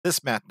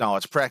This math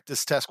knowledge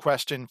practice test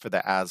question for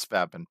the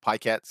ASVAB and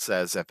PiCAT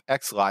says if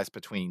x lies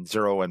between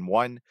 0 and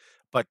 1,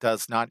 but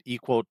does not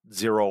equal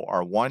 0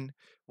 or 1,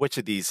 which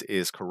of these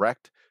is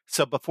correct?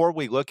 So before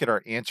we look at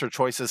our answer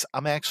choices,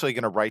 I'm actually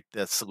going to write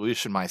the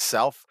solution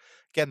myself.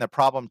 Again, the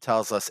problem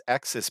tells us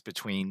x is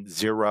between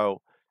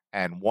 0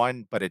 and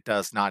 1, but it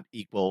does not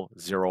equal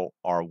 0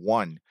 or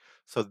 1.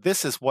 So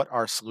this is what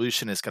our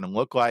solution is going to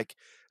look like.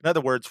 In other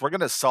words, we're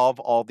going to solve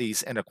all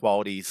these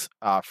inequalities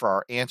for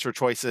our answer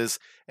choices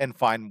and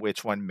find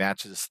which one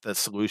matches the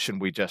solution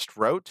we just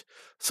wrote.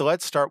 So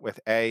let's start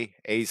with A.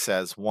 A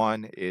says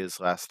 1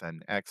 is less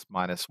than x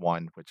minus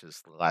 1, which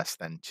is less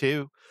than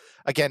 2.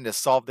 Again, to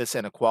solve this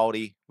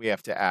inequality, we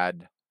have to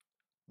add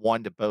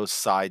 1 to both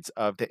sides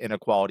of the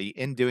inequality.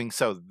 In doing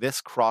so,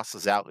 this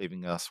crosses out,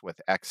 leaving us with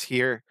x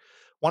here.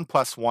 1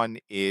 plus 1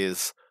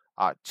 is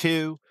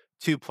 2.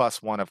 2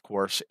 plus 1, of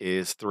course,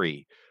 is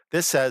 3.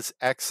 This says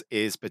x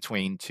is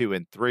between 2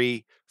 and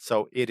 3,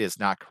 so it is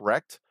not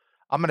correct.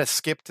 I'm going to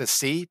skip to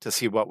C to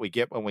see what we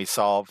get when we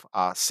solve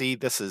C.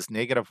 This is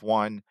negative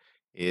 1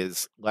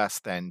 is less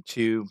than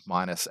 2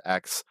 minus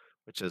x,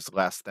 which is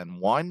less than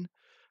 1.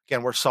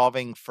 Again, we're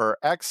solving for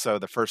x, so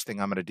the first thing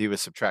I'm going to do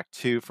is subtract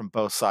 2 from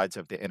both sides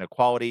of the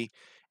inequality.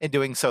 In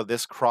doing so,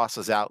 this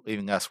crosses out,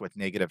 leaving us with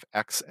negative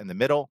x in the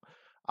middle.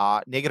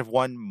 Negative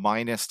 1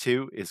 minus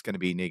 2 is going to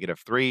be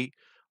negative 3.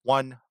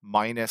 1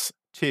 minus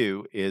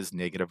 2 is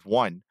negative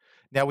 1.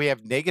 Now we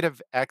have negative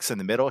x in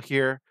the middle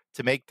here.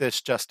 To make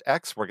this just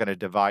x, we're going to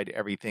divide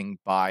everything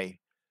by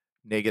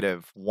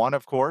negative 1,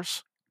 of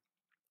course.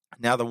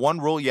 Now, the one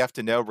rule you have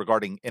to know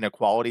regarding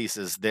inequalities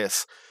is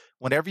this.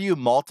 Whenever you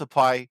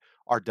multiply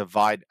or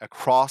divide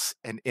across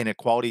an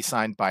inequality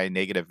sign by a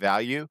negative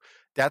value,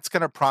 that's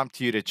going to prompt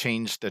you to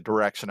change the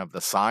direction of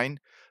the sign.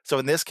 So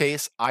in this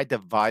case, I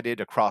divided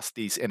across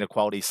these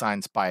inequality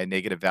signs by a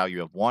negative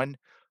value of 1.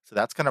 So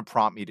that's going to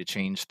prompt me to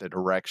change the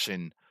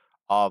direction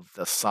of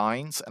the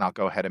signs. And I'll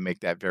go ahead and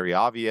make that very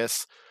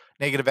obvious.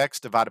 Negative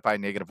x divided by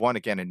negative 1.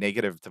 Again, a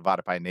negative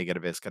divided by a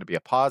negative is going to be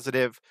a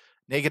positive.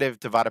 Negative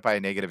divided by a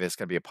negative is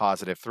going to be a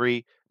positive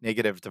 3.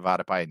 Negative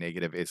divided by a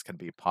negative is going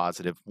to be a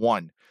positive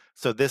 1.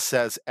 So this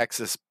says x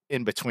is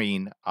in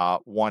between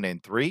 1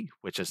 and 3,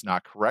 which is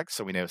not correct.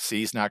 So we know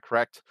C is not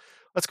correct.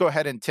 Let's go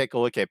ahead and take a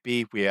look at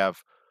B. We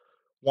have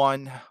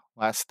 1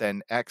 less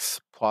than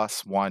x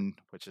plus 1,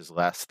 which is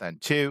less than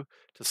 2.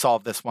 To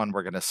solve this one,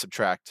 we're going to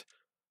subtract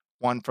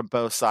 1 from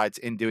both sides.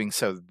 In doing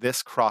so,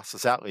 this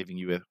crosses out, leaving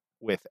you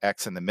with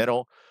x in the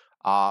middle.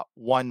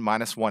 1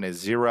 minus 1 is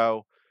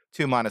 0.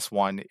 2 minus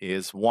 1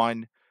 is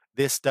 1.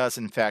 This does,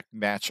 in fact,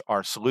 match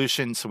our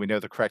solution. So we know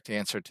the correct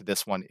answer to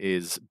this one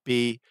is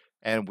B,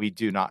 and we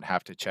do not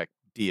have to check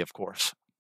D, of course.